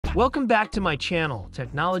Welcome back to my channel,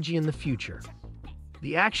 Technology in the Future.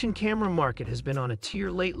 The action camera market has been on a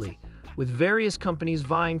tear lately, with various companies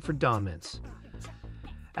vying for dominance.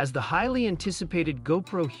 As the highly anticipated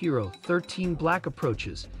GoPro Hero 13 Black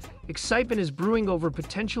approaches, excitement is brewing over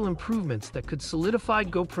potential improvements that could solidify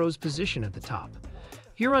GoPro's position at the top.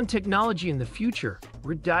 Here on Technology in the Future,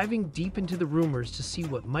 we're diving deep into the rumors to see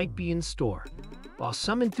what might be in store. While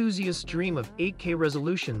some enthusiasts dream of 8K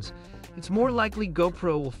resolutions, it's more likely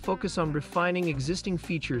GoPro will focus on refining existing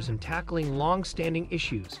features and tackling long-standing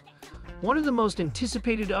issues. One of the most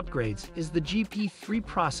anticipated upgrades is the GP3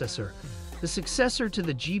 processor, the successor to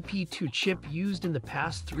the GP2 chip used in the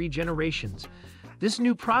past 3 generations. This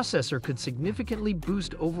new processor could significantly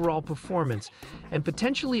boost overall performance and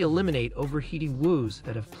potentially eliminate overheating woes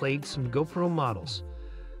that have plagued some GoPro models.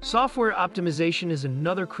 Software optimization is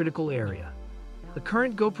another critical area. The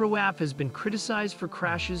current GoPro app has been criticized for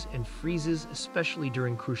crashes and freezes, especially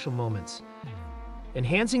during crucial moments.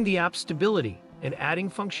 Enhancing the app's stability and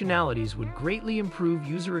adding functionalities would greatly improve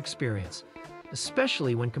user experience,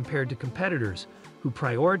 especially when compared to competitors who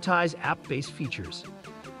prioritize app-based features.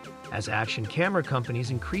 As action camera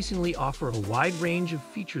companies increasingly offer a wide range of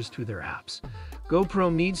features through their apps,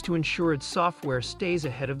 GoPro needs to ensure its software stays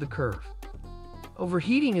ahead of the curve.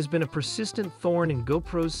 Overheating has been a persistent thorn in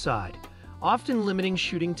GoPro's side, often limiting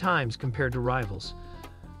shooting times compared to rivals.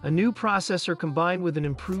 A new processor combined with an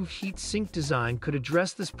improved heat sink design could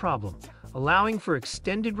address this problem, allowing for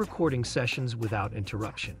extended recording sessions without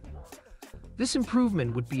interruption. This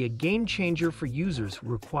improvement would be a game-changer for users who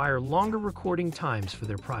require longer recording times for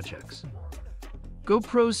their projects.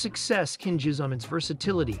 GoPro's success hinges on its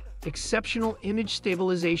versatility, exceptional image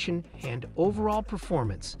stabilization, and overall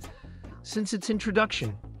performance. Since its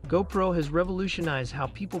introduction, GoPro has revolutionized how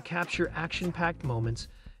people capture action-packed moments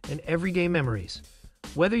and everyday memories.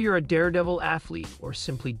 Whether you're a daredevil athlete or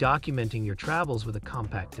simply documenting your travels with a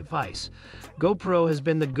compact device, GoPro has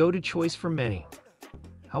been the go-to choice for many.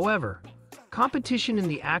 However, competition in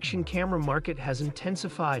the action camera market has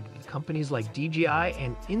intensified, with companies like DJI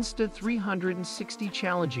and Insta360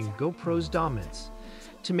 challenging GoPro's dominance.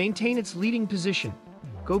 To maintain its leading position,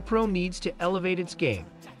 GoPro needs to elevate its game,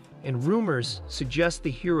 and rumors suggest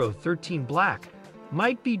the Hero 13 Black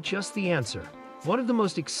might be just the answer. One of the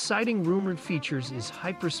most exciting rumored features is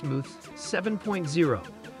Hypersmooth 7.0,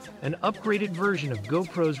 an upgraded version of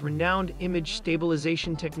GoPro's renowned image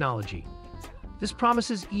stabilization technology. This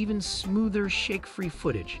promises even smoother, shake-free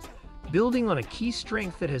footage, building on a key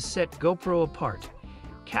strength that has set GoPro apart,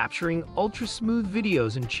 capturing ultra-smooth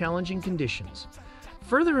videos in challenging conditions.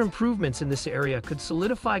 Further improvements in this area could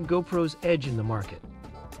solidify GoPro's edge in the market.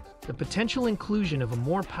 The potential inclusion of a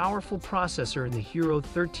more powerful processor in the Hero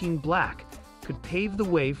 13 Black could pave the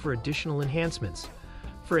way for additional enhancements.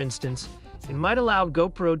 For instance, it might allow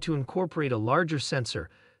GoPro to incorporate a larger sensor,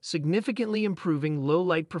 significantly improving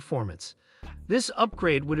low-light performance. This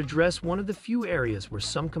upgrade would address one of the few areas where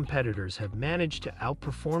some competitors have managed to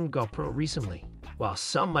outperform GoPro recently. While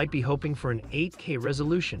some might be hoping for an 8K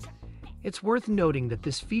resolution, it's worth noting that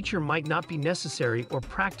this feature might not be necessary or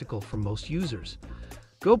practical for most users.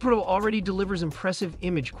 GoPro already delivers impressive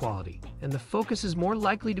image quality, and the focus is more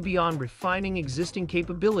likely to be on refining existing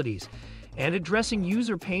capabilities and addressing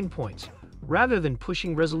user pain points, rather than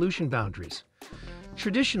pushing resolution boundaries.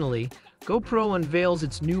 Traditionally, GoPro unveils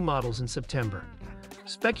its new models in September.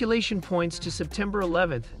 Speculation points to September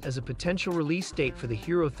 11th as a potential release date for the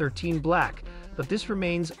Hero 13 Black, but this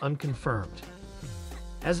remains unconfirmed.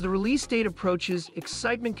 As the release date approaches,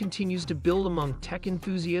 excitement continues to build among tech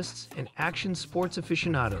enthusiasts and action sports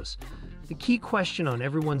aficionados. The key question on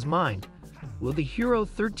everyone's mind: will the Hero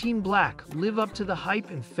 13 Black live up to the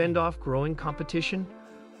hype and fend off growing competition?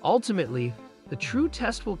 Ultimately, the true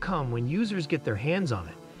test will come when users get their hands on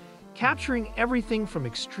it, capturing everything from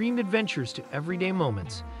extreme adventures to everyday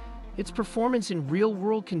moments. Its performance in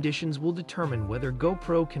real-world conditions will determine whether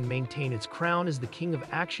GoPro can maintain its crown as the king of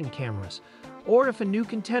action cameras, or if a new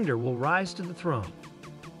contender will rise to the throne.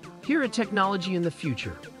 Here at Technology in the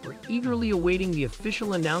Future, we're eagerly awaiting the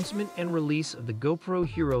official announcement and release of the GoPro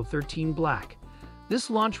Hero 13 Black. This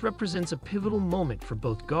launch represents a pivotal moment for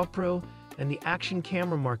both GoPro and the action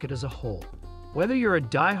camera market as a whole. Whether you're a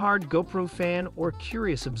die-hard GoPro fan or a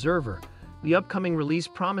curious observer, the upcoming release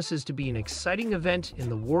promises to be an exciting event in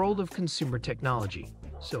the world of consumer technology.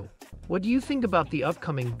 So, what do you think about the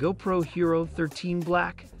upcoming GoPro Hero 13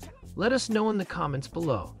 Black? Let us know in the comments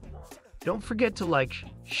below. Don't forget to like,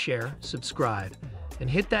 share, subscribe, and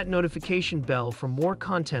hit that notification bell for more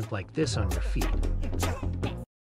content like this on your feed.